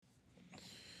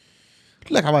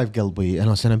لك حبايب قلبي،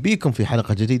 أهلا وسهلا بيكم في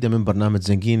حلقة جديدة من برنامج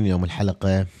زنقين. اليوم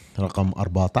الحلقة رقم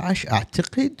 14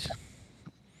 أعتقد.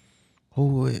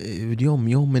 هو اليوم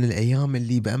يوم من الأيام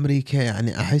اللي بأمريكا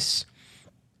يعني أحس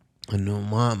أنه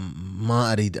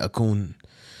ما أريد أكون،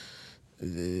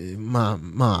 ما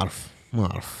أعرف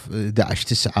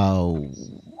 11/9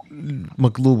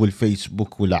 ومقلوب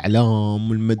الفيسبوك والأعلام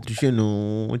والمدري شنو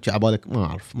وانت عبالك. ما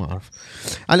أعرف.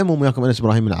 على العموم وياكم أنس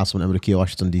إبراهيم من العاصمة الأمريكية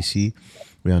واشنطن دي سي،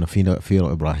 ويانا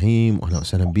فيرو إبراهيم، وأهلا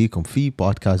وسهلا بيكم في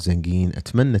بودكاست زنقين.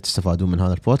 أتمنى تستفادون من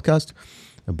هذا البودكاست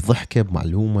بضحكة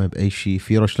بمعلومة بأي شيء.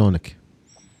 فيرو شلونك؟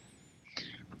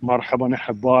 مرحبا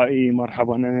أحبائي،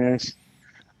 مرحبا أنس.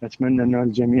 أتمنى أن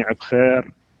الجميع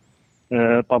بخير.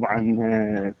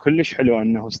 طبعا كلش حلو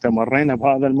أنه استمرينا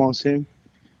بهذا الموسم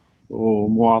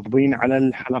ومواظبين على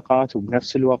الحلقات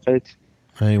وبنفس الوقت.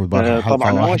 هاي والبارحة حلقة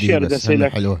طبعا أول واحدة شيء أريد بس هم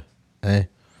أسألك حلوة. ايه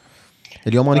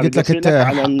اليوم أنا قلت لك أنت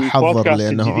على حضر، البودكاست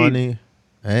لأنه الجديد.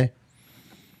 أنا ايه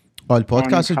أنا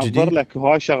البودكاست محضر الجديد. لك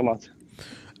هواي شغلات، بس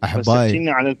احكي أحبائي،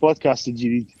 لنا على البودكاست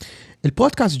الجديد.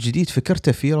 البودكاست الجديد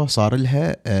فكرته فيرو صار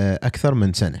لها أكثر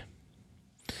من سنة.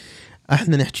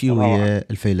 احنا نحكي روعة. ويا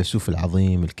الفيلسوف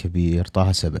العظيم الكبير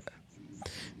طه سبأ،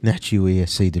 نحكي ويا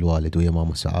السيد الوالد ويا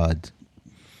ماما سعاد،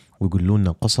 ويقولون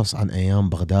لنا قصص عن أيام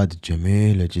بغداد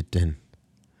جميلة جدا.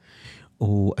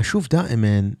 وأشوف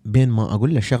دائما بين ما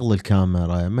أقول له شغل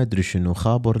الكاميرا ما أدري شنو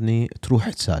خابرني تروح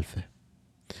السالفة.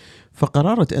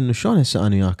 فقررت أنه شلون هسه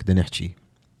أنا وياك دا نحكي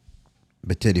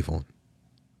بالتليفون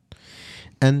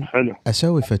أن حلو.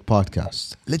 أسوي فت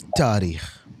بودكاست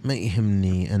للتاريخ. ما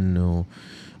يهمني أنه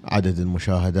عدد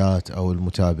المشاهدات أو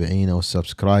المتابعين أو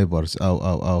السبسكرايبرز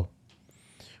أو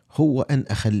هو أن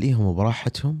أخليهم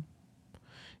براحتهم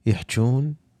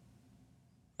يحجون،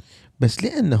 بس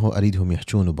لأنه أريدهم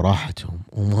يحجون براحتهم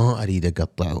وما أريد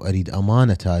أقطع وأريد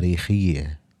أمانة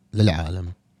تاريخية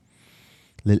للعالم.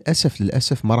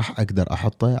 للأسف ما راح أقدر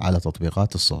أحطه على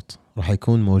تطبيقات الصوت، راح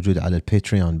يكون موجود على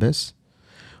الباتريون بس،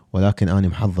 ولكن أنا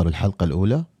محضر الحلقة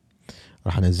الأولى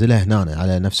راح أنزلها هنا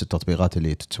على نفس التطبيقات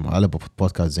اللي تسمع على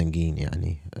بودكاست زنقين.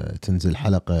 يعني تنزل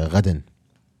حلقة غدا،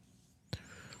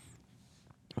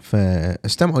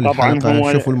 فاستمعوا طبعا للحلقة،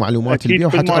 هو شوفوا المعلومات اللي أكيد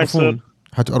بيها كل ما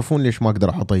وحتعرفون يصير. ليش ما أقدر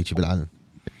أحطه هيك بالعلن.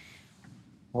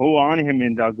 هو أنا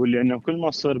هم دا أقول لي أنه كل ما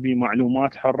تصير بي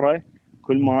معلومات حرة،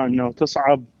 كل ما أنه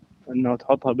تصعب أنه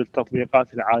تحطها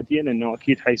بالتطبيقات العادية، لأنه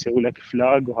أكيد حيسوي لك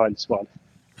فلاج وهاي السوالف.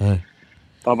 إيه.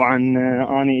 طبعا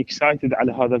أنا اكسايتد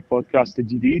على هذا البودكاست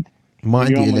الجديد. ما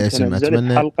عندي اليوم إلا أنت اسم،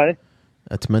 نزلت حلقة.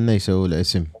 أتمنى يسوي له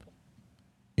اسم،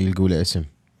 يلقوا له اسم.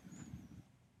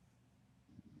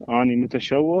 أنا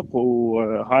متشوق،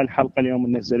 وهاي الحلقة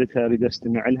اليوم نزلتها أريد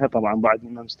أستمع لها. طبعا بعد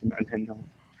ما مستمع لها إنه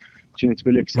كنت ما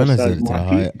بالإكسرسايز نزلت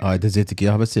مالتي. هاي دزيتك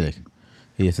إياها بس لك،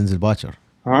 هي تنزل باكر.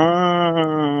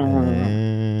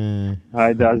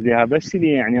 هاي دازليها بس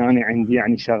لي، يعني أنا عندي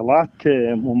يعني شغلات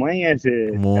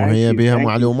مميزة. مو هي ثانك بها يو.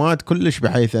 معلومات كلش،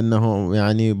 بحيث انه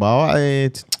يعني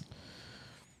باوعت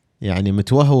يعني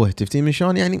متوهوه تفتي من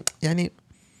شلون يعني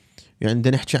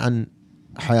بدنا نحكي عن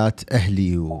حياة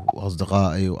اهلي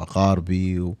واصدقائي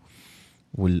واقاربي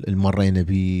والمرينا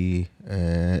بي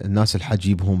الناس اللي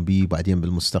حجيبهم بي بعدين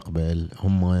بالمستقبل.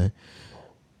 هم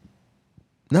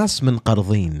ناس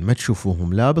منقرضين ما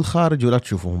تشوفوهم لا بالخارج ولا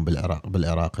تشوفوهم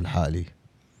بالعراق الحالي.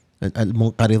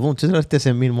 المنقرضون تقدر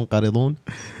تسمين منقرضون.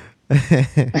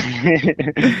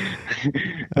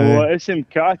 هو اسم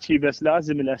كاتشي، بس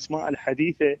لازم الأسماء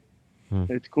الحديثة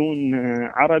تكون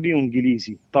عربي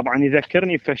وإنجليزي. طبعا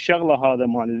يذكرني في الشغلة هذا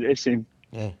مال الاسم،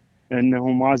 أنه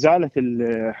ما زالت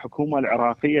الحكومة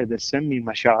العراقية تسمي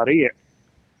مشاريع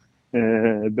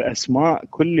بأسماء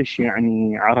كلش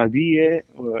يعني عربية.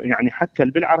 يعني حتى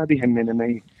بالعربي هم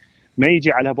ما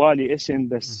يجي على بالي اسم.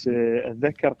 بس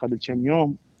أتذكر قبل كم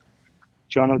يوم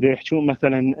كانوا دا يحكون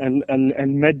مثلا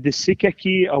المد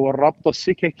السككي أو الربط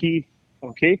السككي.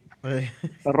 أوكي،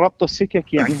 الربط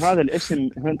السككي يعني هذا الاسم.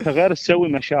 أنت غير تسوي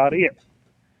مشاريع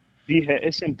فيها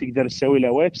اسم، تقدر تسوي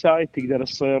له ويب سايت، تقدر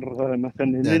تصير مثلا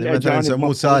يعني مثلا للأجانب يسموه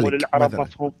مفهوم سالك وللعرب مثلا.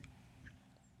 مفهوم.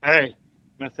 أي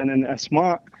مثلا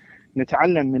أسماء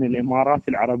نتعلم من الإمارات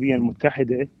العربية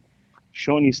المتحدة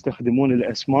شلون يستخدمون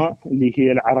الأسماء اللي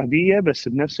هي العربية، بس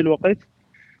بنفس الوقت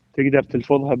تقدر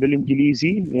تلفظها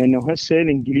بالإنجليزي، لأنه هسه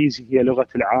الإنجليزي هي لغة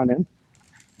العالم.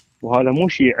 وهذا مو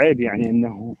شيء عيب، يعني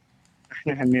أنه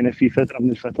إحنا همينا في فترة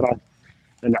من الفترات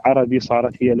العربي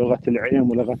صارت هي لغة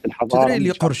العلم ولغة الحضارة. تدري اللي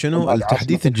يقهر شنو؟ بغداد عاصمة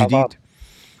التحديث الجديد. الحضارة.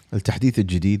 التحديث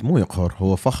الجديد مو يقهر،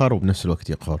 هو فخر وبنفس الوقت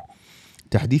يقهر.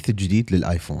 التحديث الجديد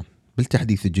للايفون،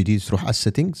 بالتحديث الجديد تروح على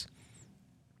السيتنجز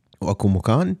واكو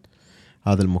مكان،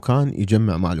 هذا المكان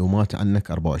يجمع معلومات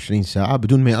عنك 24 ساعة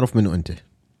بدون ما يعرف منو انت.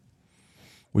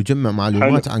 ويجمع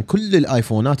معلومات عن كل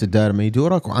الايفونات الداير ما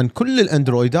يدورك وعن كل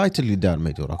الاندرويدات اللي داير ما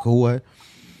يدورك. هو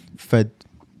فد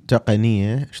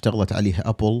تقنيه اشتغلت عليها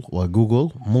ابل وجوجل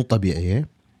مو طبيعيه،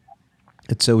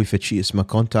 تسوي فد شيء اسمه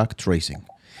كونتاكت تريسنج.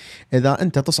 اذا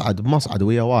انت تصعد بمصعد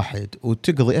ويا واحد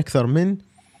وتقضي اكثر من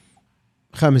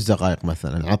 5 دقائق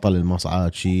مثلا عطل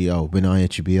المصعد شيء او بنايه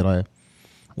كبيره،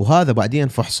 وهذا بعدين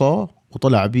فحصوه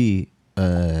وطلع بيه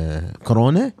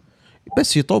كورونا،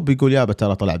 بس يطب يقول يابا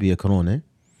ترى طلع بيه كورونا،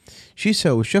 شو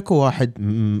يسوي؟ شكو واحد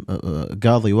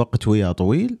قاضي وقت وياه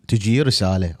طويل، تجي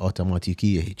رساله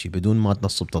اوتوماتيكيه هيك بدون ما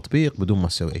تنصب تطبيق، بدون ما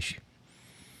تسوي اي شيء.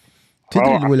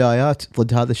 تدري الولايات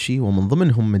ضد هذا الشيء، ومن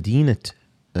ضمنهم مدينه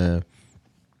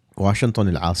واشنطن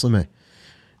العاصمه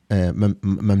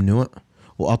ممنوع.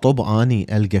 واطب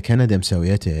اني القى كندا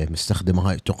مسويته، مستخدمه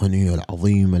هاي التقنيه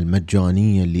العظيمه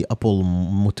المجانيه اللي ابل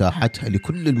متاحتها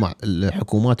لكل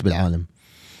الحكومات بالعالم.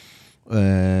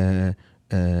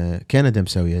 كندا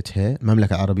مسويتها،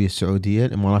 المملكه العربيه السعوديه،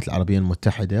 الامارات العربيه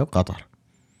المتحده، وقطر.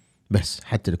 بس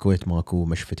حتى الكويت ماكو،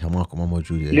 مشفتها ماكو، ما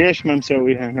موجوده. ليش ما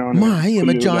مسويها هنا؟ ما هي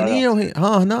مجانيه وهي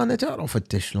هنا تعرف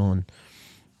انت شلون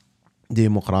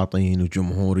ديمقراطيين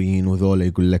وجمهوريين، وذولا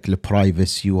يقول لك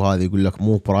البرايفسي، وهذا يقول لك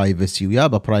مو برايفسي،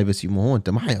 ويابا برايفسي مو هو، انت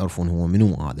ما حيعرفون هو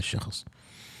منو هذا الشخص.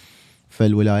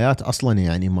 فالولايات اصلا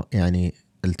يعني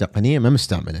التقنيه ما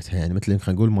مستعملتها، يعني مثل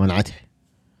خلينا نقول مانعتها،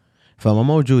 فما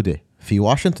موجوده في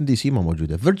واشنطن دي سي، ما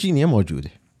موجوده. فيرجينيا موجوده،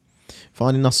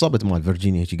 فاني نصبت مال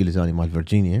فيرجينيا، قلت اني مال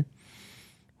فيرجينيا،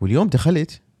 واليوم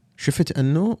دخلت شفت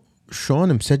انه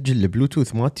شلون مسجل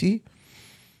البلوتوث مالتي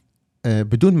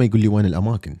بدون ما يقول لي وين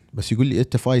الاماكن، بس يقول لي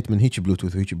انت فايت من هيك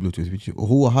بلوتوث وهيك بلوتوث،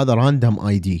 وهو هذا راندوم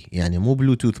اي دي، يعني مو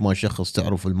بلوتوث ما شخص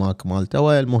تعرف الماك مالته.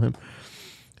 والمهم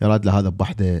يراد له هذا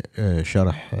بحده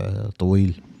شرح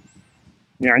طويل.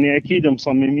 يعني اكيد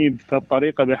مصممين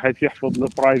بهالطريقه بحيث يحفظ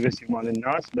البرايفسي مال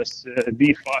الناس، بس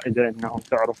بيه فائده انهم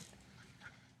تعرف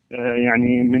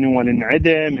يعني من هو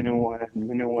الانعدى،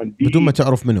 من هو البي، بدون ما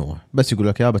تعرف من هو، بس يقول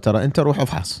لك يابا ترى انت روح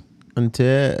افحص، انت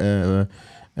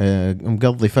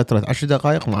مقضي فتره 10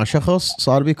 دقائق مع شخص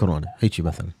صار بيه كورونا هيك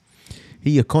مثلا.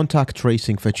 هي كونتاكت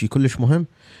تريسنج، فشي كلش مهم.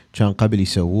 كان قبل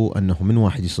يسووه انه من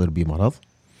واحد يصير بيه مرض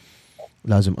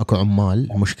لازم اكو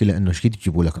عمال. المشكله انه ايش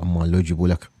يجيبوا لك عمال؟ لو يجيبوا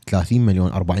لك 30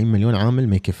 مليون 40 مليون عامل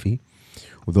ما يكفي،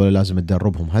 وذولا لازم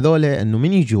تدربهم. هذولا انه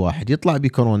من يجي واحد يطلع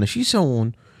بكورونا شو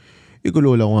يسوون؟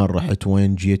 يقولوا له وين رحت،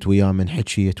 وين جيت، ويا من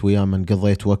حكيت، ويا من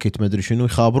قضيت وقت، ما ادري شنو،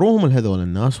 يخابروهم لهذول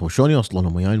الناس وشون يوصلوا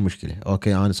لهم. وياي المشكله،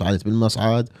 اوكي انا صعدت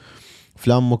بالمصعد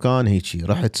فلان مكان هيك،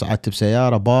 رحت صعدت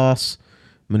بسياره باص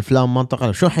من فلان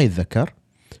منطقه، شو حيتذكر؟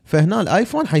 فهنا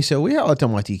الايفون حيسويها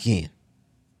اوتوماتيكيا،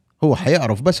 هو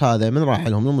حيعرف بس هذا من راح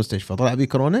لهم للمستشفى طلع بيه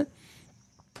كورونا،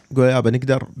 يقول يابا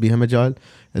نقدر بها مجال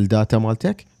الداتا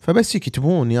مالتك، فبس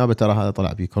يكتبون يابا ترى هذا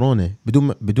طلع بيه كورونا،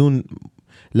 بدون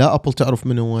لا ابل تعرف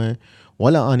من هو،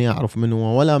 ولا اني اعرف من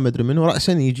هو، ولا مدري منه،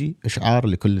 راسا يجي اشعار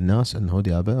لكل الناس انه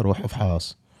يابا روح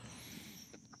افحص.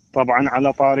 طبعا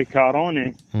على طاري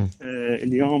كورونا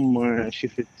اليوم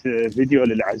شفت فيديو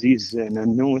للعزيز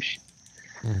ننوش،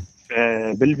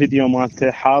 بالفيديو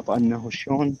مالته حاط انه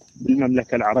شلون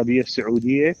بالمملكه العربيه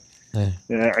السعوديه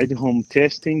عندهم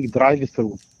تيستينج درايف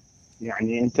ثرو.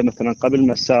 يعني انت مثلا قبل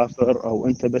ما تسافر او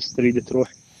انت بس تريد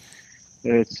تروح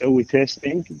تسوي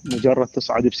تيستينج، مجرد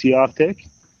تصعد بسيارتك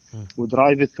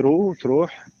ودرايف ثرو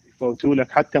تروح يفوتوا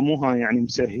لك، حتى مو هاي يعني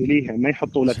مسهليها، ما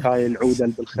يحطوا لك هاي العوده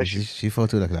اللي بالخشب، شو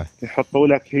يفوتوا لك لا يحطوا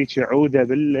لك هيك عوده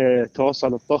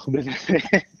توصل الطخ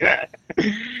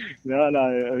لا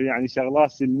يعني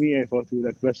شغلات سلميه يفوتوا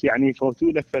لك، بس يعني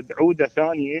يفوتوا لك فد عوده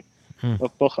ثانيه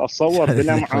الطخ، اتصور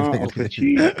بلمعه او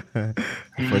شيء.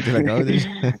 يفوتوا لك عوده.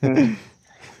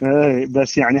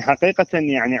 بس يعني حقيقة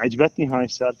يعني عجبتني هاي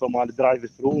السالفة مال درايف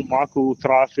ثرو، ماكو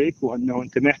ترافيك، وانه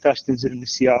انت ما يحتاج تنزل من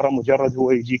السيارة، مجرد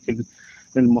هو يجيك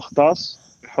المختص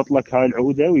يحط لك هاي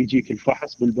العودة ويجيك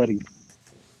الفحص بالبريد.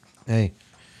 اي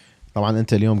طبعا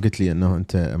انت اليوم قلت لي انه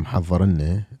انت محضر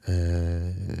لنا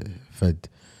فد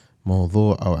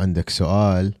موضوع او عندك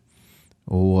سؤال،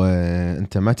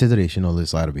 وانت ما تدري شنو اللي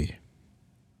صاير بيه.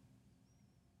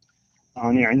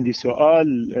 أنا عندي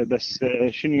سؤال، بس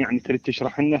شنو يعني تريد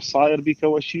تشرح لنا ايش صاير بيك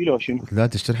أول شيء لو شنو؟ لا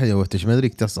تشرح لي، وقتش ما ادري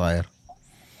كتير صاير.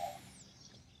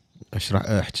 اشرح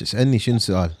احكي، اسالني شنو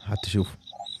السؤال حتى اشوف.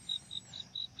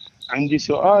 عندي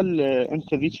سؤال.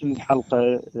 أنت ذيك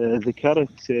الحلقة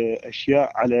ذكرت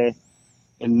أشياء على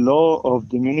اللو اوف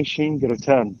diminishing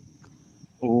return،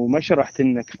 وما شرحت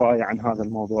لنا كفايه عن هذا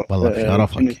الموضوع. والله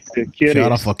بشرفك،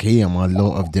 بشرفك هي مال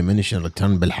لو اوف diminishing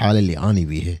return بالحاله اللي اني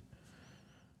بيها.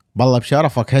 والله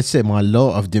بشرفك هسه مال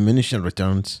لو اوف diminishing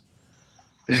returns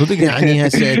صدق. يعني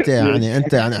هسه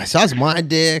انت يعني احساس ما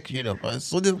عندك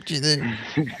صدق كذا.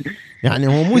 يعني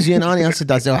هو مو زين اني هسه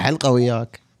دا اسوي حلقه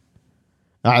وياك.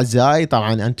 اعزائي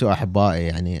طبعا انتم احبائي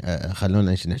يعني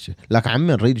خلونا ايش نحكي، لكن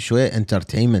عمي نريد شويه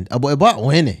انترتينمنت. ابو اباء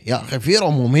وينه يا اخي؟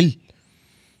 فيرو ممل.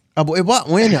 ابو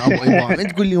اباء وينه؟ ابو اباء من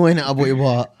تقول لي وينه ابو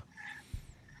اباء؟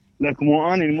 لك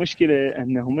مو اني المشكله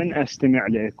انه من استمع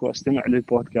لك واستمع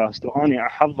للبودكاست واني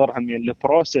احضر هم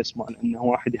البروسيس مال انه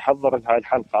واحد يحضر لهاي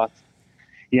الحلقات،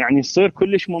 يعني تصير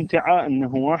كلش ممتعه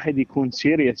انه واحد يكون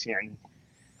سيريس يعني.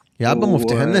 يا ابا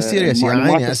مفتهمنا سيريس يا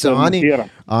والمعلومات عيني. تصير هسه مثيره.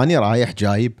 اني رايح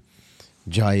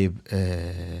جايب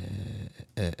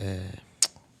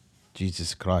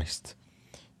جيسس كرايست.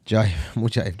 جايب مو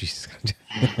جايب جيسس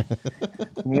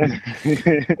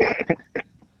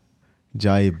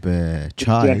جايب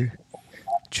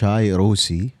شاي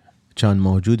روسي كان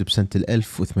موجود بسنة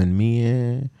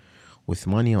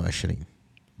 1828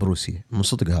 بروسيا. من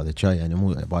صدق هذا الشاي يعني،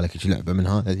 مو بالك يجي لعبة من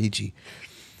هذا يجي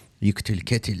يقتل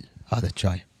كتل. هذا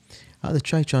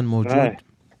الشاي كان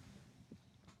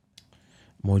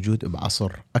موجود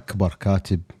بعصر أكبر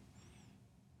كاتب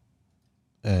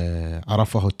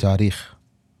عرفه التاريخ،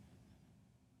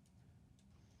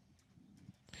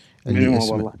 اللي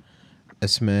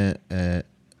اسمه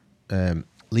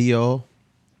ليو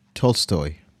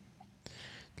تولستوي.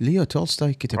 ليو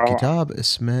تولستوي كتب كتاب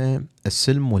اسمه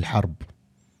السلم والحرب،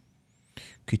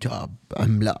 كتاب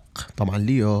عملاق. طبعا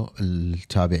ليو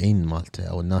التابعين مالته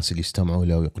او الناس اللي يستمعوا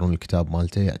له ويقرون الكتاب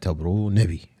مالته يعتبروه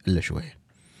نبي الا شويه.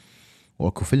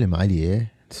 واكو فيلم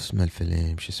عليه اسمه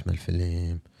الفيلم، شو اسمه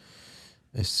الفيلم؟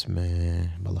 اسمه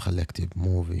والله خلي اكتب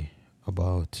موفي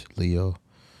about ليو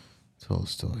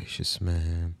تولستوي. شو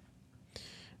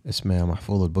اسمه يا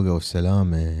محفوظ البقى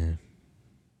والسلامه.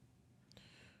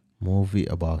 موفي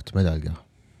about ما القاه.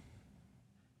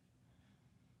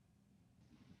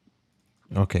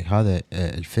 اوكي هذا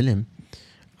الفيلم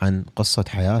عن قصة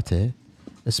حياته،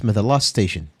 اسمه The Last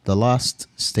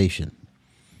Station.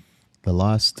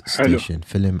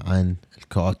 فيلم عن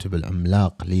الكاتب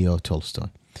العملاق ليو تولستوي.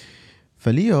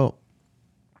 فليو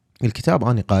الكتاب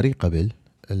أنا قاري قبل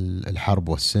الحرب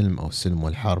والسلم أو السلم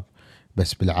والحرب،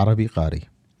 بس بالعربي قاري.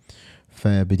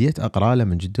 فبديت أقرأ له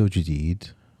من جدة وجديد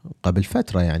قبل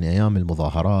فترة، يعني أيام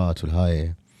المظاهرات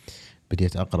والهاي.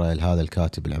 بديت أقرأ لهذا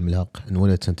الكاتب العملاق.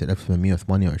 انولد سنة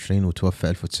 1828 وتوفى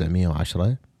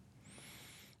 1910.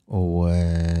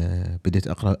 وبديت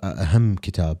أقرأ أهم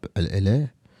كتاب له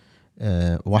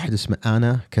واحد اسمه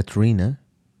أنا كاترينا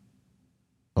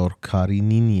أو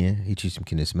كارينينيا هيك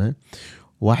يمكن اسمه.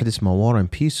 واحد اسمه وارن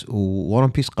بيس، وورن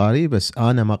بيس قاري بس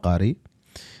أنا ما قاري.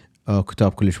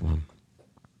 كتاب كلش مهم.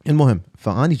 المهم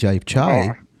فأني جايب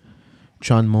شاي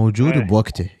كان موجود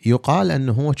بوقته. يقال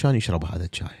أنه هو كان يشرب هذا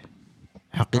الشاي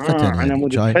حقيقة. أنا مو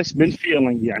تحس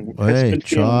بالفيلينج يعني، تحس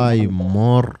شاي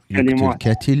مر يقتل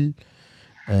كتل.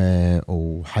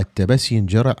 وحتى بس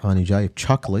ينجرع. أنا جايب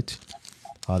شوكولات.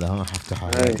 هذا ها افتحها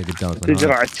قدامك.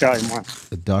 تجرع الشاي مال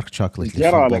الدارك شوكولات.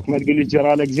 جرالك ما تقول لي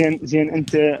جرالك. زين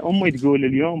انت امي تقول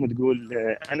اليوم تقول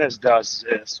انس داز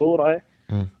صوره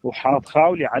وحاط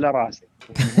خاولي على راسه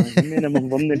من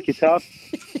ضمن الكتاب.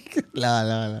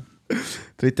 لا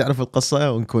تريد تعرف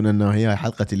القصه ونكون انه هي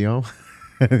حلقه اليوم.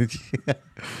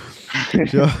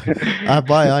 شو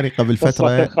باي أنا قبل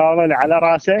فترة خاولي على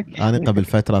راسك. أنا قبل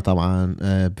فترة طبعا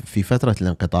في فترة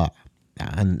الانقطاع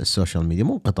عن السوشيال ميديا،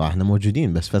 مو انقطاع احنا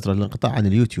موجودين، بس فترة الانقطاع عن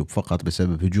اليوتيوب فقط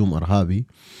بسبب هجوم إرهابي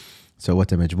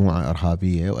سوته مجموعة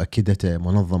إرهابية وأكدته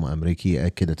منظمة أمريكية.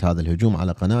 أكدت هذا الهجوم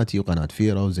على قناتي وقناة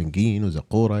فيرا وزنقين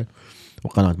وزقورة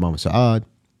وقناة ماما سعاد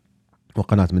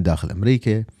وقناة من داخل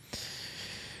أمريكا.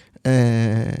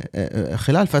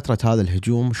 خلال فترة هذا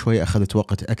الهجوم شوي أخذت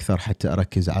وقت أكثر حتى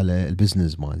أركز على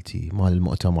البزنس مالتي، مال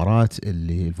المؤتمرات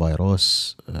اللي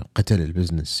الفيروس قتل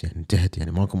البزنس، يعني انتهت،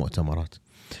 يعني ماكو مؤتمرات.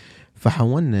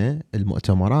 فحولنا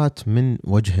المؤتمرات من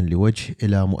وجه لوجه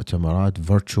إلى مؤتمرات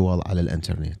فيرتشوال على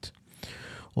الانترنت.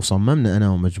 وصممنا أنا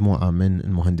ومجموعة من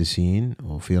المهندسين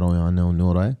وفي رويانا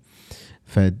ونورة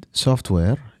فد سوفت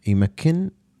وير يمكن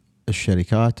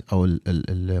الشركات أو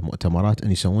المؤتمرات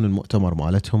أن يسوون المؤتمر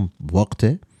مالتهم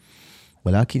بوقته،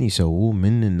 ولكن يسووه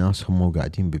من الناس هم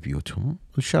قاعدين ببيوتهم.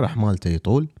 الشرح مالته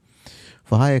يطول.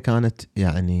 فهاي كانت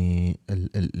يعني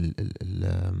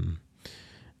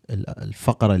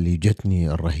الفقرة اللي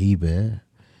جتني الرهيبة،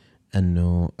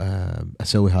 أنه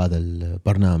أسوي هذا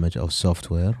البرنامج أو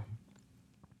السوفت وير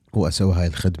وأسوي هاي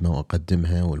الخدمة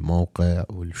وأقدمها، والموقع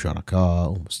والشركاء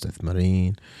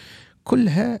ومستثمرين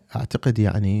كلها. أعتقد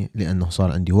يعني لأنه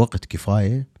صار عندي وقت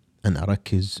كفاية أن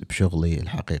أركز بشغلي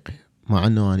الحقيقي، مع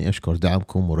أنه أنا أشكر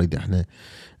دعمكم وريد إحنا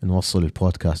نوصل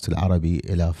البودكاست العربي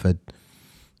إلى فد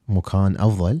مكان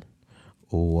أفضل،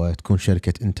 وتكون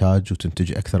شركة إنتاج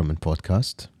وتنتج أكثر من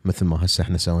بودكاست، مثل ما هسه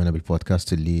إحنا سوينا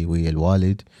بالبودكاست اللي ويا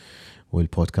الوالد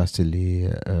والبودكاست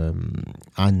اللي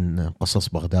عن قصص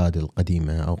بغداد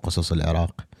القديمة أو قصص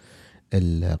العراق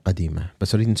القديمة.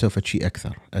 بس أريد نسوي فد شيء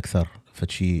أكثر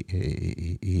فد شيء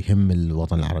يهم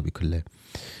الوطن العربي كله.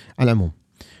 على العموم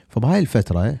فبهاي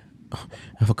الفترة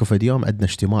أفكر في يوم عندنا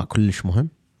اجتماع كلش مهم،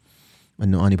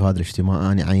 أنه أنا بهذا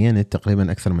الاجتماع أنا عينت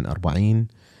تقريبا أكثر من 40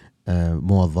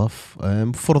 موظف،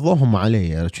 فرضوهم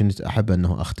علي، كنت أحب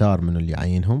أنه أختار من اللي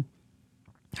عينهم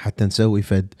حتى نسوي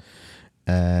فد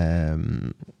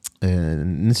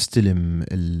نستلم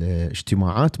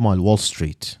الاجتماعات مال وول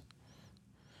ستريت.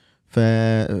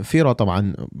 ففيرا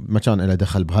طبعا ما كان لها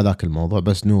دخل بهذاك الموضوع،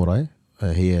 بس نورة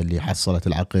هي اللي حصلت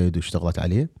العقد واشتغلت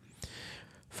عليه.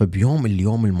 فبيوم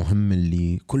اليوم المهم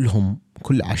اللي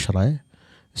كل 10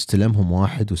 استلمهم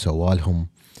واحد وسوالهم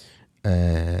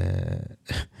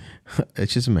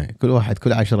شو اسمه،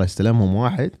 كل 10 استلمهم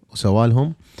واحد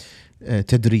وسوالهم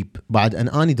تدريب، بعد أن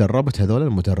أني دربت هذول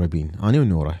المدربين، أنا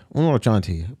ونورة كانت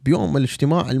هي. بيوم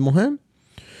الاجتماع المهم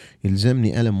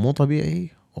يلزمني ألم مو طبيعي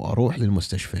وأروح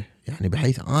للمستشفى، يعني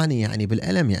بحيث أني يعني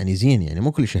بالألم يعني زين، يعني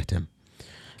مو كلش أهتم،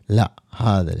 لا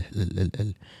هذا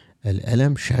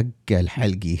الألم شق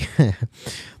الحلقي.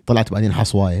 طلعت بعدين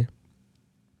حصواية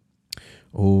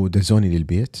ودزوني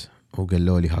للبيت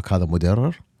وقالوا لي هاك هذا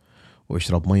مدرر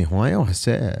واشرب مي هواية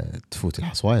وهسه تفوت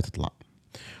الحصواية تطلع،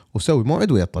 وسوي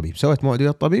موعد ويا الطبيب. سويت موعد ويا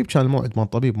الطبيب، كان الموعد مال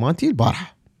الطبيب مالتي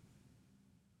البارحة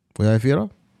ويا فيرا.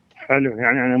 حلو،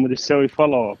 يعني أنا مودي تسوي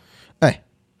فولو.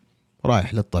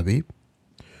 رايح للطبيب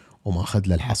وما أخذ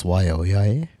له الحصواية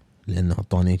وياي، لأنه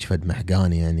أعطوني فد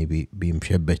محقاني يعني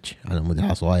بمشبك على مود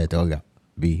الحصواية توقع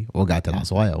وقعت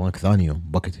الحصواية وانك ثاني يوم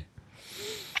بكته.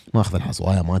 ما أخذ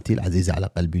الحصواية مالتي العزيزة على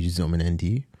قلبي، جزء من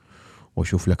عندي،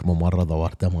 وأشوف لك ممرضة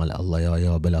وردة مال الله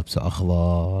يا بلابسة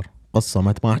أخضر، قصة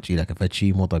ما أحكي لك فد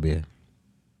شي مو طبيعي.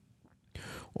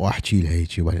 واحكي لها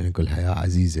هيك وبعدين اقول لها يا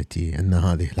عزيزتي ان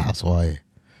هذه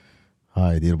الحصوايه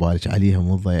هاي دير بالك عليها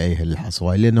مو تضيعيها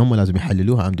الحصوايه، لان هم لازم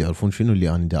يحللوها عم يعرفون شنو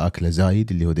اللي انا دا اكله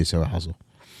زايد اللي هو دا يسوي حصو.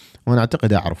 وانا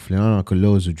اعتقد اعرف لان انا اكل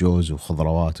لوز وجوز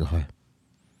وخضروات وهاي.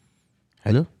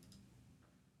 حلو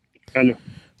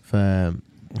ف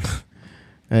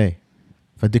اي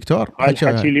فالدكتور هاي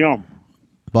الحكي اليوم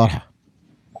بارحه.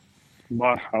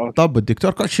 بارحة. طب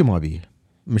الدكتور كل شيء ما بيه،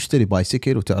 مشتري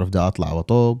بايسكل وتعرف دا اطلع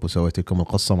وطوب، وسويت لكم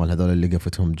القصه مال هذول اللي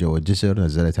قفتهم جوا الجسر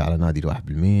نزلتها على نادي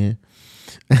 1%.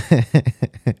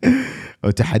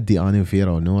 وتحدي انا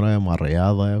وفيرا ونوره مال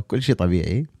رياضه وكل شيء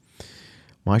طبيعي.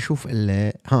 ما اشوف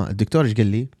الا الدكتور ايش قال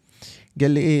لي؟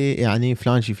 قال لي إيه يعني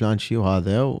فلان شي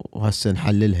وهذا، وهسه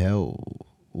نحللها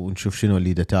ونشوف شنو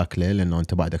اللي دا تاكله، لانه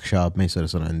انت بعدك شاب ما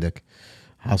يصير عندك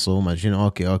حصو ما شنو.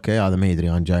 اوكي هذا ما يدري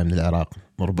انا جاي من العراق،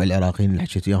 ربع العراقيين اللي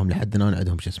حكيت وياهم لحد الان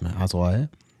عندهم شو اسمه حصوايه.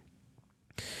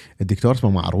 الدكتور اسمه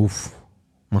معروف،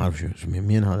 ما اعرف شو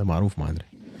مين هذا معروف، ما ادري.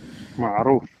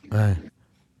 معروف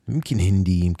يمكن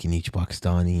هندي، يمكن هيك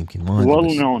باكستاني، يمكن ما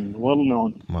ادري، well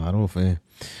known معروف.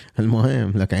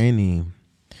 المهم لك عيني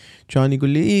كان يقول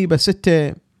لي بس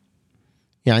انت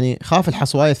يعني خاف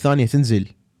الحصوايه الثانيه تنزل.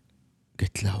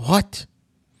 قلت له وات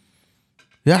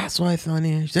يا حصوايه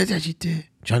الثانيه ايش تحكي انت؟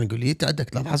 كان يقول لي انت عندك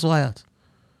 3 حصوايات.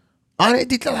 انا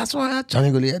عندي 3 حصوايات. كان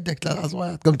يقول لي عندك 3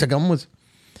 حصوايات. قمت اقمز.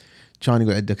 كان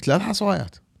يقول عندك 3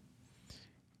 حصوايات.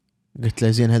 قلت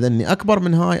له زين هذني اكبر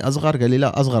من هاي اصغر؟ قال لي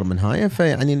لا اصغر من هاي.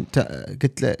 فيعني انت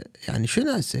قلت له يعني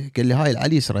شنو هسه؟ قال لي هاي على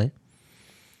اليسرى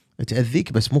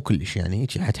تاذيك بس مو كلش، يعني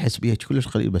هيك حتحس بيها كلش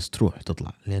قليل بس تروح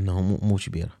تطلع لانه مو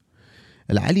كبيره.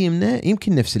 العلي يمنى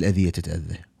يمكن نفس الاذيه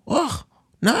تتاذى.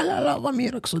 لا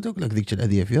ضميرك صدق لك ذيك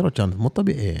الاذيه فيها كانت مو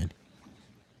طبيعيه يعني.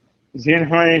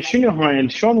 زين هاي شنو هاي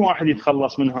شلون واحد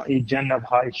يتخلص منها يتجنب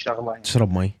هاي الشغله؟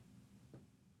 تشرب مي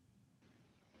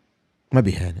ما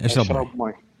بيها يعني اشرب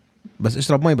مي. بس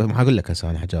اشرب مي، بس ما حقول لك هسه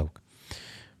انا حجاوبك.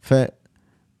 ف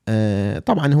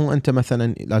طبعا هو انت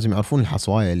مثلا لازم يعرفون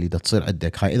الحصوايه اللي دا تصير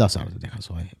عندك هاي، اذا صارت عندك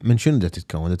حصوايه من شنو دا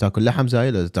تتكون؟ دا تاكل لحم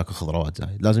زايد ولا تاكل خضروات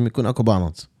زايد؟ لازم يكون اكو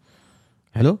بالانس.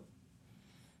 حلو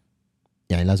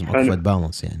يعني لازم اكو فد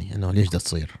بالانس، يعني انه ليش دا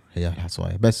تصير هي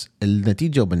الحصوايه. بس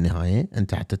النتيجه بالنهايه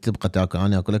انت حتى تبقى تاكل،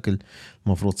 انا اكل اكل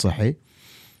المفروض صحي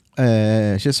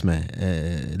شو اسمه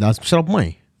لازم تشرب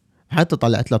مي. حتى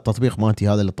طلعت له التطبيق مالتي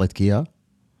هذا اللي اعطيتك اياه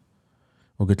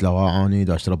وقلت له اني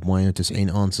دا اشرب مي 90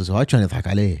 اونسز، وهاي كان يضحك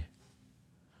عليه.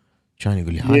 كان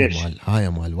يقول لي هاي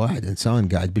مال واحد انسان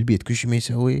قاعد بالبيت كل شيء ما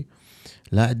يسوي،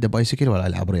 لا عنده بايسكل ولا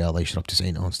يلعب رياضه، يشرب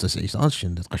 90 اونس. 90 اونس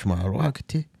شنو تقشمع روحك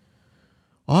انت؟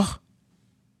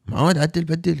 معود عدل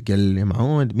بدل. قال لي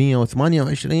معود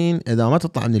 128 اذا ما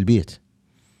تطلع من البيت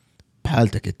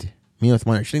بحالتك انت.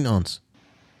 128 اونس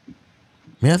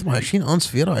 128 اونس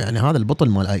فيرا، يعني هذا البطل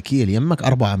مال ايكيا اللي يمك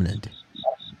 4 من عنده.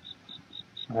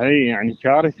 يعني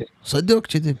كارثه صدق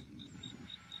كذب.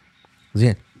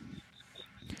 زين،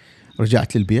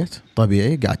 رجعت للبيت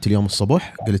طبيعي، قعدت اليوم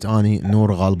الصبح قلت اني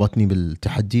نور غالبتني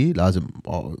بالتحدي لازم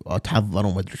اتحضر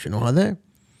وما ادري شنو هذا.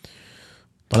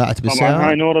 طلعت طبعا هاي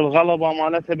بالساعه. نور الغلبة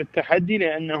مالتها بالتحدي،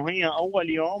 لأنه هي أول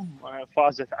يوم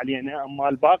فازت علينا، أما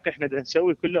الباقي إحنا بدنا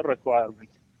نسوي كل الريكوايرمنت.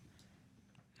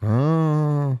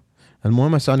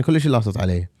 المهم هسه انا كل شيء لاصت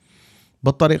علي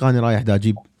بالطريق، انا رايح دا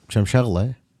اجيب كم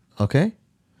شغله. اوكي،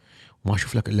 ما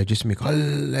اشوف لك الا جسمي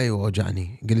كله يوجعني.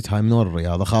 قلت هاي من وين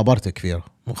الرياضه؟ خابرتك فيها،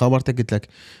 مو خابرتك قلت لك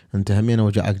انت همين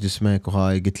وجعك جسمك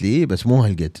وهاي، قلت لي إيه بس مو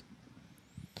هالقد.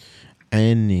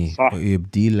 عيني صح.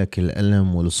 يبدي لك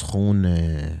الالم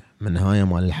والسخونه من هاي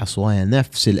مال الحصوايه،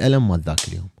 نفس الالم مال ذاك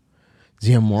اليوم.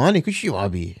 زين مو اني كل شيء ما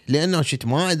ابيه، لانه شت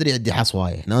ما ادري عندي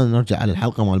حصوايه. هنا نرجع على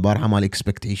الحلقه مال البارحه مال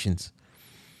اكسبكتيشنز.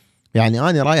 يعني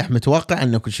انا رايح متوقع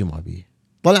انه كل شيء ما ابيه،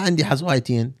 طلع عندي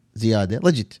حصوايتين زياده.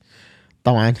 ضجت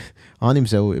طبعا. انا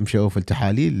مشوف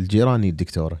التحاليل الجيراني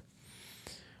الدكتوره،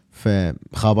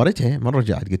 فخابرتها من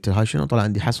رجعت قلت لها شنو طلع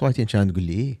عندي حصوايتين. كانت تقول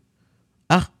لي ايه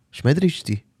ايش ما ادري ايش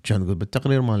كان تقول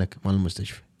بالتقرير مالك مال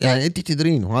المستشفى، يعني انت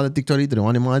تدرين وهذا الدكتور يدري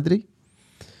وانا ما ادري.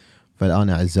 فالان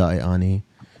اعزائي اني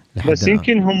لحد بس الان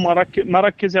يمكن هم ما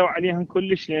ركزوا عليهم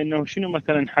كلش، لأنه شنو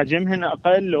مثلا حجمهن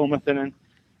أقل، أو مثلا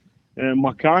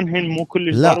مكانهن مو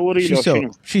كلش لا. ضروري، لو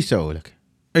شنو. شو يسوي لك؟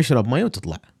 اشرب مي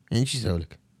وتطلع، يعني شو يسوي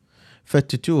لك؟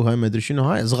 فتتوها ما ادري شنو،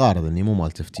 هاي صغار ذني مو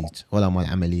مال تفتيت ولا مال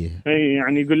عمليه. اي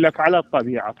يعني يقول لك على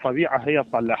الطبيعة، الطبيعة هي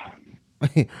تطلعها.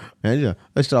 يعني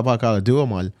اشرب هذا دواء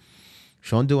مال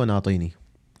شلون دواء ناطيني؟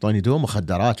 اعطاني دواء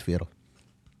مخدرات فيره.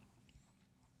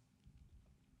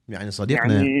 يعني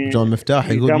صديقنا يعني جون مفتاح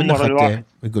يقول منه يدمر اخذته، الواحد.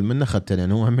 يقول منه اخذته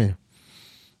لانه هو همه.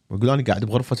 ويقول انا قاعد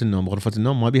بغرفه النوم، غرفه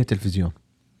النوم ما بيها تلفزيون.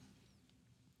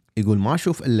 يقول ما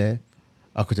اشوف الا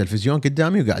اكو تلفزيون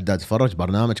قدامي وقاعد اتفرج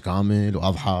برنامج كامل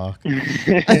واضحك.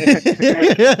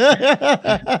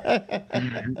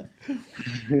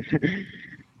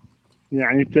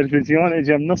 يعني التلفزيون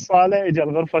اجى من الصالة، اجى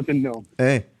لغرفة النوم.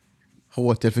 ايه،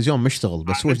 هو التلفزيون مشتغل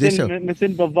بس هو ايش يسوي؟ مثل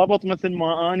بالضبط مثل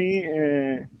ما اني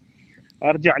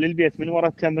ارجع للبيت من وراء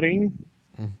التمرين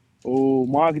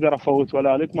وما اقدر افوت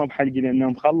ولا لقمه بحلقي، لانه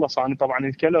مخلص. انا طبعا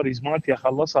الكالوريز مالتي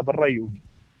اخلصها بالريوق.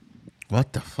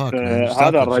 وات ذا فاك مان، ايش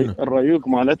فهذا تاكل شنو؟ الريوق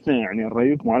مالتنا، يعني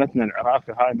الريوق مالتنا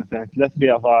العراقي، هاي مثلا 3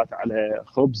 بيضات على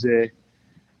خبزه،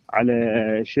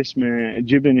 على شو اسمه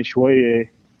جبن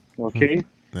شويه، اوكي،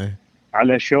 ايه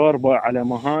على شوربه، على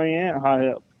مهايه.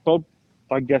 هاي طب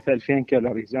طقت 2000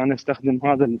 كالوريز. انا استخدم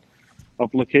هذا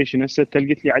الابلكيشن هسه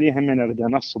تلقيت لي عليه، هم انا اريد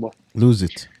انصبه.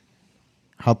 لوزت.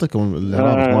 حاطيكم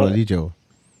الرابط ماله أه، اللي جوا.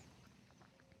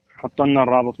 حط لنا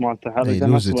الرابط مالته، اي اريد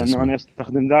لوزت انصبه، انه اسمه. انا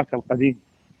استخدم ذاك القديم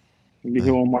اللي ايه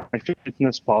هو ماي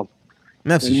فتنس بال.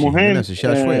 نفس الشيء، من المهم نفس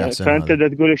الشيء شوي احسن فانت هذا.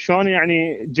 دا تقول شلون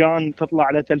يعني جان تطلع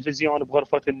على تلفزيون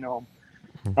بغرفه النوم.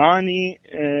 اني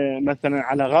مثلا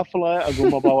على غفله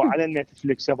اقوم اباوع على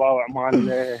النتفلكس، اباوع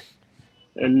مال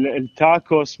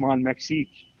التاكوس مال المكسيك،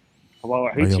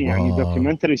 اباوع هيك يعني يابا.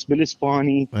 دوكيومنتريز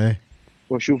بالاسباني، ايه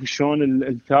واشوف شلون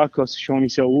التاكوس شلون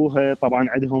يسووها. طبعا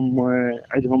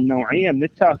عندهم نوعيه من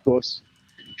التاكوس.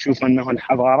 شوف انه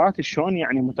الحضارات شلون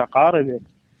يعني متقاربه.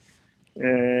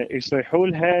 يصيحوا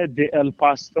لها دي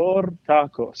الباستور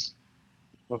تاكوس.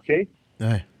 اوكي.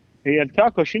 ايه هي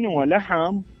التاكو شنو هو؟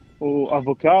 لحم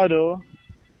وافوكادو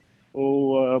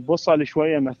وبصل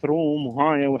شويه مثروم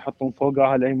وهاي، ويحطون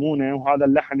فوقها ليمونه، وهذا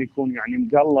اللحم يكون يعني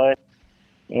مقلى.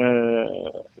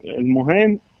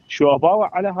 المهم شو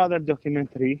اباوع على هذا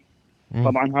الدوكيومنتري. مم.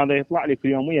 طبعا هذا يطلع لي كل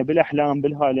يوميه بالاحلام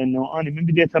بالهاي، لانه انا من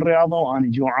بديت الرياضه وانا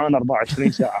جوعان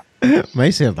 24 ساعه. ما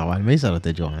يصير طبعا، ما يصير انت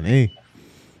جوعان. ايه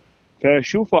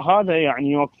فشوفوا هذا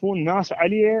يعني يوقفون ناس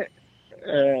عليه،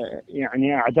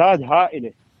 يعني اعداد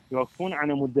هائله، يوقفون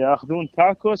على مود ياخذون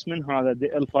تاكوس من هذا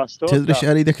الباستور تدري ايش تاكوس.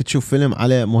 اريدك تشوف فيلم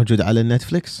على موجود على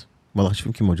النتفلكس؟ والله شوف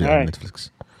يمكن موجود على هاي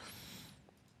النتفلكس.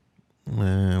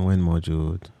 وين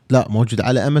موجود؟ لا موجود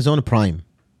على امازون برايم.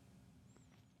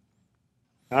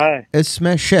 هاي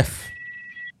اسمه شيف.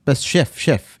 بس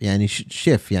شيف يعني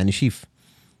شيف يعني شيف.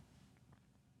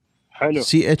 حلو.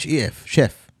 CHEF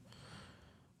شيف.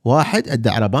 واحد ادى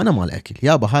عربانه مال اكل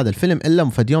يابا. هذا الفيلم الا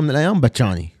فد يوم من الايام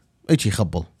بتشاني ايش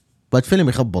يخبل. بعد فيلم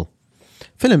يخبل.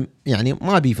 فيلم يعني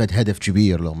ما بي فد هدف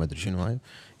كبير لو ما ادري شنو هاي.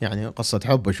 يعني قصه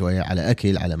حب شويه على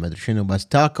اكل على ما ادري شنو، بس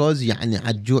تاكوز يعني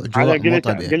عالجوع على جوع مو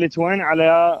طبيعي. قلت وين؟ على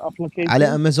على ابلكيشن؟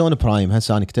 امازون برايم.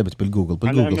 هسه انا كتبت على بالجوجل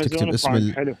تكتب امازون اسم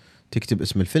برايم. حلو. تكتب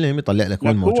اسم الفيلم يطلع لك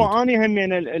وين لك موجود. هو اني هم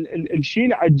يعني الشيء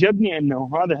اللي عجبني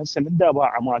انه هذا هسه من دابا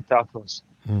مال تاكوس،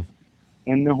 مم.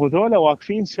 انه هذول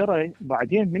واقفين سري،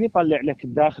 بعدين من يطلع لك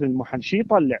الداخل المحل شي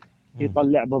يطلع؟ مم.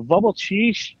 يطلع بالضبط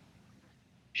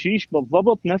شيش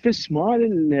بالضبط نفس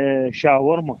مال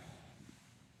الشاورما.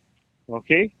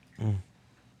 اوكي.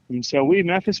 مسويه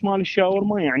نفس مال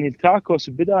الشاورما، يعني التاكوس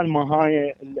بدال ما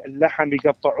هاي اللحم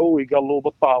يقطعوه ويقلوه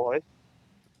بالطاوه،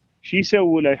 شي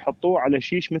يسووا له؟ يحطوه على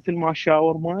شيش مثل ما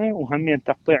الشاورما، وهم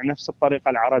تقطيع نفس الطريقه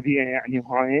العربيه يعني.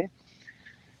 وهاي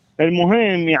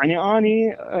المهم يعني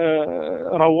اني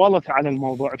رولت على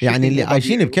الموضوع يعني بشكل اللي مو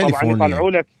عايشين طبيعي، وطبعا بكاليفورنيا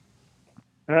يطلعوا لك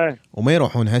وما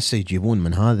يروحون هسه يجيبون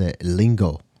من هذا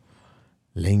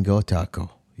لينجو تاكو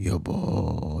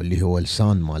يبا، اللي هو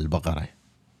لسان مال البقرة،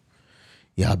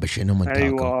 يا شنو من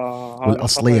ايوه تاكو. هذا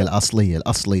والأصلية خطير.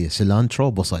 الأصلية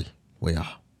سيلانترو بصل وياه.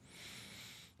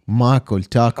 ماكل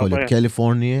تاكل خطير.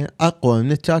 بكاليفورنيا أقوى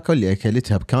من التاكل اللي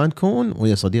أكلتها بكانكون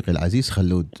ويا صديقي العزيز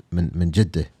خلود من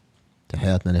جدة.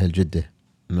 تحياتنا لأهل جدة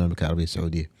من المملكة العربية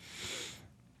السعودية.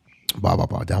 بابا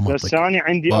بس دامطك انا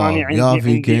عندي با يا عندي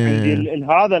فيكن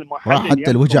هذا راح المحل اللي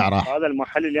حتى الوجع يمكم، راح. هذا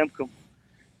المحل اللي يمكم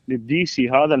البديسي،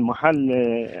 هذا المحل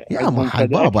يا عندهم محل فد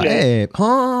بابا اكله. عيب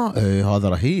ها ايه هذا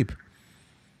رهيب.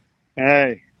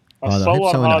 اي هذا رهيب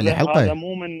اتصور سوينا عليه هذا حلقة.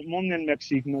 مو من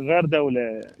المكسيك، من غير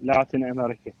دوله لاتين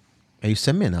امريكا. اي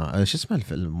سمينا شو اسمه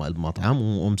المطعم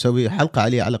ومسوي حلقة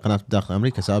عليه على قناة داخل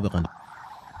امريكا سابقا.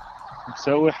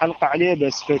 مسوي حلقه عليه،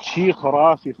 بس فد شيء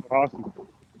خرافي خرافي.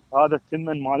 هذا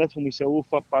التمن مالتهم يسووه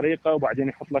بطريقه، وبعدين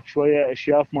يحط لك شويه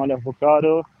اشياف مال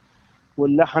افوكادو،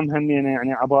 واللحم همينه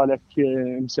يعني عبالك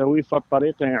مسويه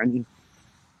بطريقه يعني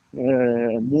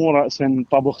مو رأسا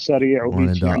طبخ سريع وانا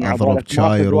وهيك، يعني دا اضرب عبالك شاي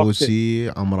ماخذ وقتك. روسي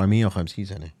عمره 150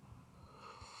 سنة.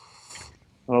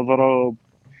 اضرب.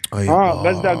 ايوه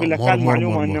بس دا اقول لك مر مر مر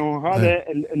هالمعلومه، مر انه ايه. هذا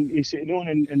يسالون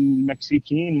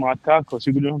المكسيكيين مع التاكوس،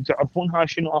 يقولون لهم تعرفون هاي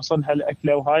شنو اصل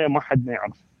هالاكله؟ وهاي ما حد ما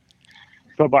يعرف.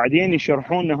 فبعدين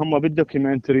يشرحون لنا هم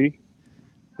بالدوكيومنتري،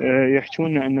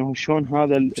 يحكون لنا انه شلون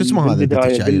هذا شو اسمه هذا اللي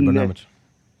بالبدايه تحكي عليه البرنامج؟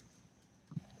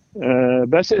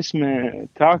 بس اسمه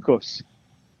تاكوس.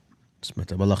 اسمه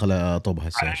والله خلا اطب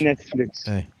هسه على نتفليكس.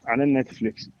 ايه. على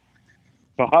نتفليكس.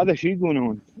 فهذا شو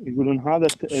يقولون هذا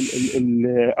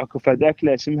اكو فد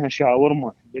اكله اسمها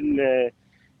شاورما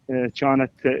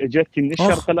كانت اجتي من اخ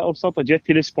الشرق الاوسط،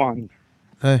 اجتي الاسباني.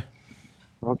 ايه.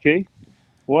 اوكي.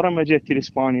 ورا ما جتي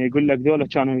الاسبانيا يقول لك ذولا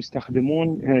كانوا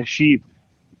يستخدمون شيب.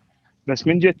 بس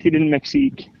من جتي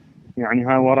للمكسيك، يعني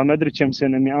هاي ورا ما ادري كم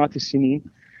سنه، مئات السنين،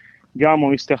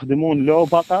 قاموا يستخدمون لو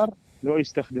بقر لو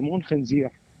يستخدمون خنزير.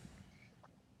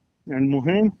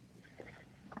 المهم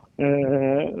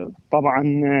طبعا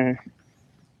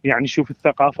يعني شوف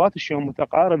الثقافات شلون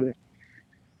متقاربه،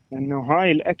 انه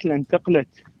هاي الاكله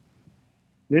انتقلت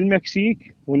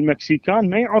للمكسيك، والمكسيكان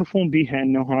ما يعرفون بيها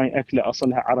انه هاي اكله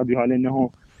اصلها عربي،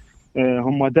 لانه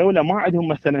هم دوله ما عندهم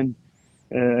مثلا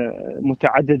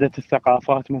متعدده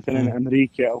الثقافات مثلا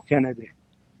امريكا او كندا.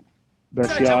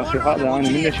 بس يا اخي هذا انا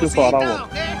من اشوفه اروع.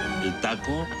 El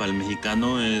taco para el mexicano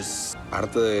es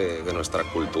Parte de nuestra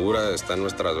cultura, está en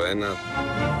nuestras venas.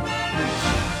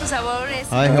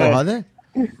 Sabores. هاي هو هذا.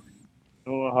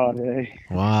 هو هذا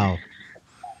واو.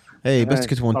 اي بس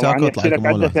تكتبون طبعا تاكو يطلع يحكي لكم لك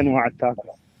عده اولاد. انواع التاكو.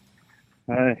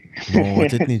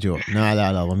 موتتني جوع ناعلة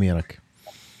على ضميرك.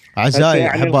 هسه اعزائي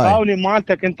يعني احبائي الخاولي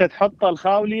مالتك انت تحطه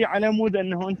الخاولي على مود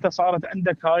انه انت صارت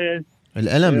عندك هاي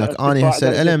الالم لك اني ارتفاع هسه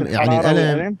درجه الالم يعني الحراره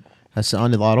الالم والالم. هسه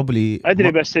اني ضارب لي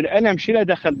ادري، بس الالم شو له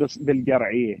دخل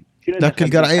بالقرعيه؟ شو له ذاك دخل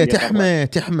القرعيه بالحليب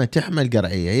تحمى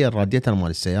القرعيه هي الراديتر مال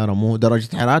السياره، مو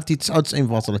درجه حرارتي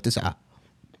 99.9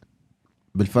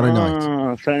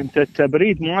 بالفرنايت. فانت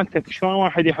التبريد مالتك شلون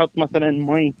واحد يحط مثلا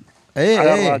مي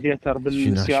على اي الراديتر شنو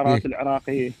بالسيارات بيك؟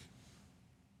 العراقيه؟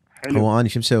 حلو. هو اني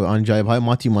شو مسوي؟ انا جايب هاي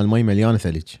مالتي مال مي مليانه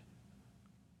ثلج،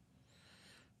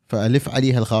 فالف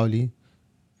عليها الخاولي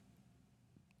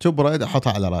تبرد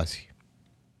احطها على راسي.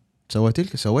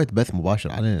 سويت بث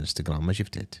مباشر على الانستغرام، ما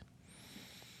شفته.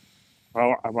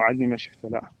 روعه. بعدني ما شفته.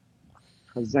 لا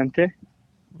خزنته.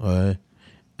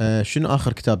 شنو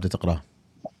اخر كتاب بدك تقراه؟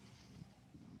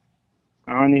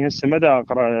 اني هسه ما دا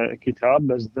اقرا كتاب،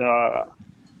 بس دا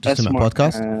تسمع اسمع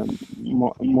بودكاست؟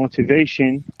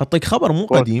 موتيفيشن اعطيك خبر مو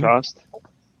قديم، بودكاست.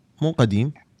 مو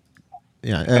قديم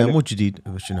يعني حلو. مو جديد.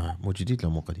 شنو مو جديد؟ لا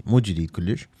مو قديم، مو جديد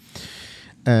كلش.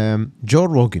 جو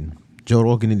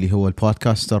روغن اللي هو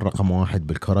البودكاستر رقم 1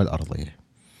 بالكرة الأرضية.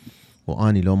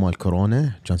 واني لو مال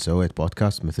كورونا كان سويت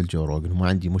بودكاست مثل جو روغن، وما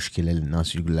عندي مشكلة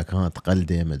للناس يقول لك ها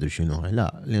تقلده ما ادري شنو.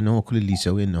 لا، لانه هو كل اللي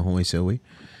يسويه انه هو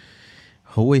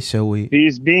يسوي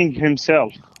he is being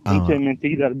himself. انت من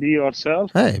تقدر be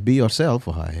yourself. ايه بي يور سيلف.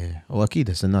 وهاي واكيد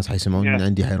هسه الناس حيسمعون من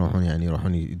عندي، حيروحون يعني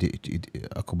يروحون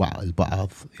اكو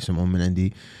البعض يسمعون من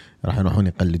عندي راح يروحون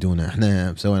يقلدونه.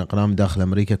 احنا سوينا قناه من داخل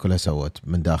امريكا كلها سوت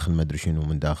من داخل ما ادري شنو،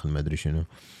 من داخل ما ادري شنو.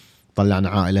 طلعنا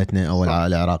عائلتنا اول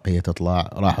عائله عراقيه تطلع،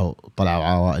 راحوا طلعوا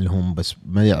عوائلهم بس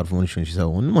ما يعرفون شنو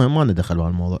يسوون. المهم ما ندخل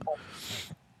بهالموضوع.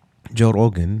 جو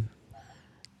روغن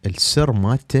السر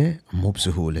مالته مو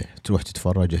بسهولة تروح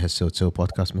تتفرج هسه وتسوي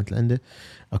بودكاست مثل عنده.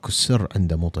 اكو السر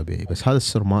عنده مو طبيعي، بس هذا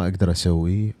السر ما اقدر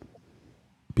اسويه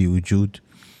بوجود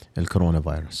الكورونا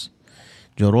فيروس.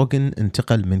 جو روغن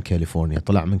انتقل من كاليفورنيا،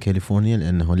 طلع من كاليفورنيا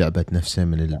لانه لعبت نفسه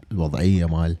من الوضعية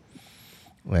مال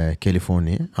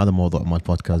كاليفورنيا. هذا موضوع مال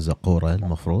بودكاست زقورة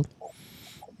المفروض،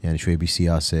 يعني شوي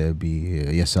بسياسة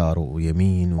بيسار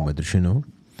ويمين وما ادري شنو.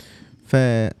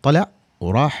 فطلع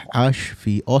وراح عاش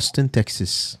في أوستن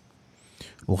تكساس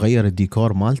وغير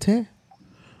الديكور مالته،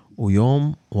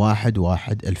 ويوم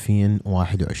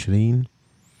 1/1/2021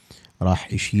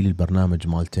 راح يشيل البرنامج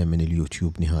مالته من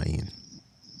اليوتيوب نهائيا.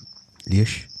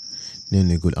 ليش؟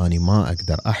 لأنه يقول أنا ما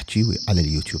أقدر أحكي على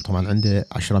اليوتيوب. طبعا عنده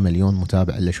 10 مليون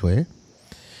متابع إلا شوية،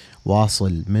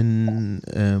 واصل من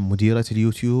مديرة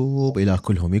اليوتيوب إلى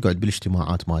كلهم، يقعد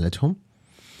بالاجتماعات مالتهم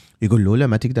يقول له لا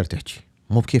ما تقدر تحكي،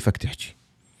 مو بكيفك تحكي،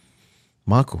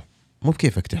 مو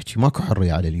بكيفك تحكي، ماكو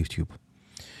حرية على اليوتيوب.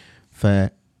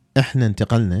 فإحنا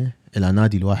انتقلنا إلى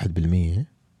نادي 1%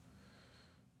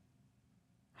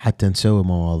 حتى نسوي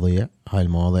مواضيع. هاي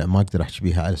المواضيع ما أقدر أحكي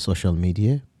بيها على السوشيال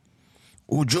ميديا.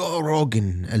 وجو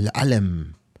روغن العلم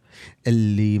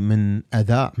اللي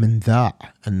من ذاع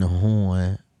أنه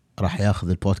هو راح ياخذ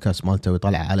البودكاست مالته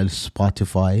ويطلع على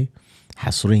السبوتيفاي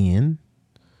حصريا.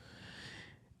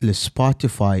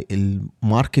 السبوتيفاي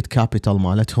الماركت كابيتال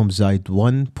مالتهم زايد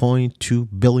 $1.2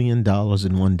 billion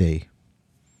in one day.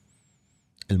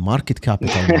 الماركت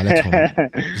كابيتال مالتهم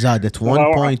زادت $1.2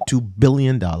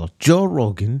 billion. جو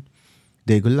روغن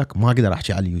دا يقول لك ما اقدر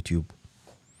احكي على اليوتيوب.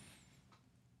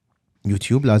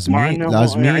 يوتيوب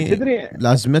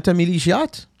لازمته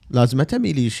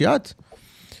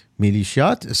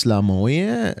ميليشيات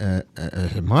اسلامويه.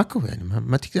 ماكو يعني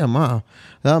ما تقدر ما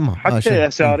حتى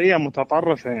يساريه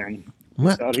متطرفه، يعني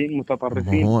يساريين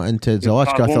متطرفين. هو انت زواج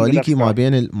كاثوليكي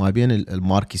ما بين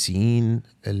الماركسيين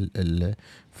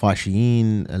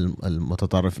الفاشيين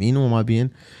المتطرفين وما بين.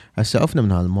 هسه عفنا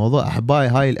من هذا الموضوع احبائي.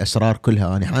 هاي الاسرار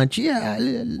كلها انا حاجيها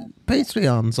على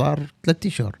الباتريون، صار 3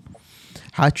 اشهر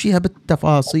حاجيها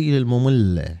بالتفاصيل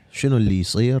الممله، شنو اللي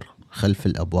يصير خلف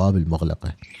الابواب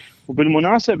المغلقه.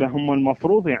 وبالمناسبه هم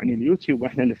المفروض يعني اليوتيوب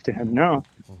احنا اللي افتهمناه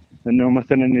انه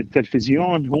مثلا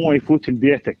التلفزيون هو يفوت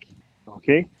لبيتك،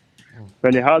 اوكي؟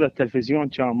 فلهذا التلفزيون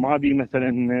كان ما بي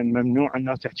مثلا ممنوع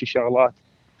الناس تحكي شغلات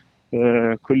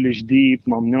كل جديد،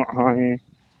 ممنوع هاي،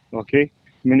 اوكي؟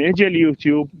 من اجى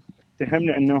اليوتيوب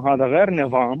اتهمنا انه هذا غير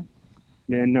نظام،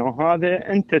 لانه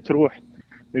هذا انت تروح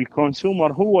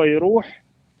الكونسومر هو يروح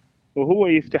وهو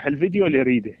يفتح الفيديو اللي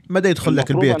يريده، مدى يدخل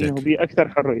لك البيتك، انه بي اكثر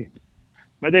حريه،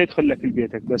 مدى يدخل لك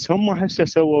البيتك. بس هم هسه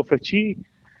سووا فشي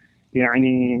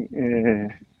يعني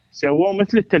سووا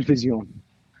مثل التلفزيون،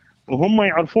 وهم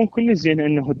يعرفون كل زين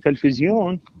انه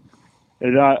التلفزيون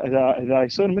اذا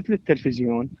يصير مثل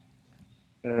التلفزيون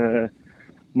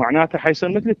معناته حيصير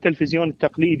مثل التلفزيون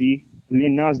التقليدي اللي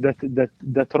الناس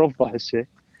دا ترفضه هسه.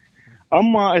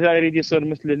 اما اذا يريد يصير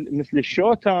مثل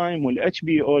الشو تايم والاتش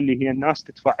بي او اللي هي الناس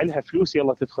تدفع لها فلوس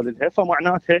يلا تدخل لها،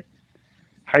 فمعناتها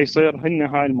حيصير هن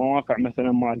هاي المواقع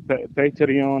مثلا مال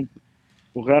باتريون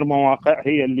وغير مواقع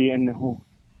هي اللي انه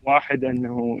واحد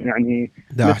انه يعني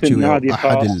مثل نادي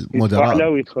احد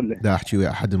المدراء ويدخل له. دا احكي ويا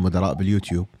احد المدراء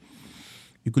باليوتيوب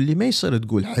يقول لي ما يصير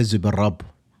تقول حزب الرب،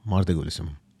 ما اريد اقول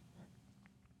اسمهم،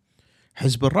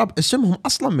 حزب الرب اسمهم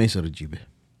اصلا ما يصير تجيبه.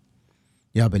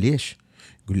 يابا ليش؟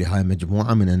 يقول لي هاي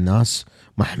مجموعه من الناس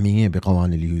محميه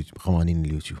بقوانين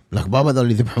اليوتيوب. لك بابا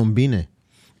ذول يذبحون بينا،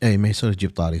 اي ما يصير تجيب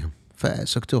طاريهم.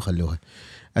 فسكتوا خلوها.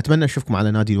 اتمنى اشوفكم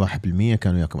على نادي 1%.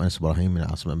 كان وياكم انس ابراهيم من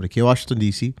العاصمه الامريكيه واشنطن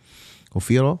دي سي.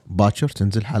 وفيرو باكر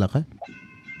تنزل حلقه.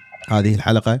 هذه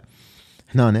الحلقه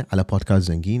هنا على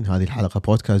بودكاست زنقين. هذه الحلقه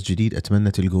بودكاست جديد،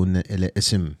 اتمنى تلقون له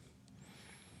اسم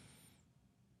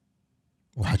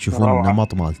وحتشوفون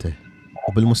النمط مالته.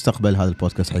 وبالمستقبل هذا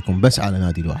البودكاست حيكون بس على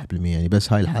نادي 1%، يعني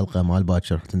بس هاي الحلقه مال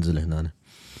باكر تنزل هنا،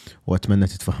 واتمنى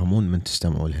تتفهمون من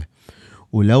تستمعوا لها.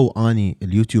 ولو اني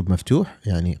اليوتيوب مفتوح،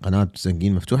 يعني قناه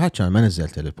زنقين مفتوحه، كان ما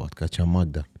نزلته للبودكاست، كان ما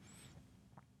اقدر.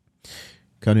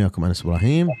 كان وياكم انس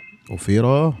ابراهيم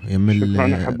وفيرو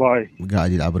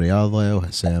قاعد يلعب رياضه،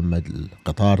 وهسه يمد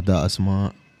القطار دا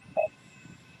اسماء،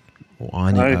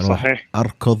 واني اروح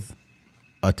اركض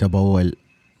اتبول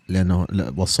لانه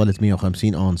وصلت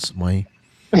 150 اونس ماي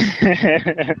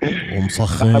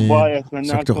ومسخن. احبائي اتمنى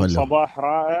لكم صباح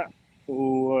رائع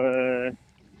و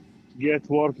get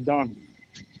work done.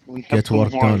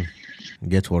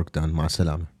 get work done. مع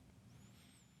السلامه.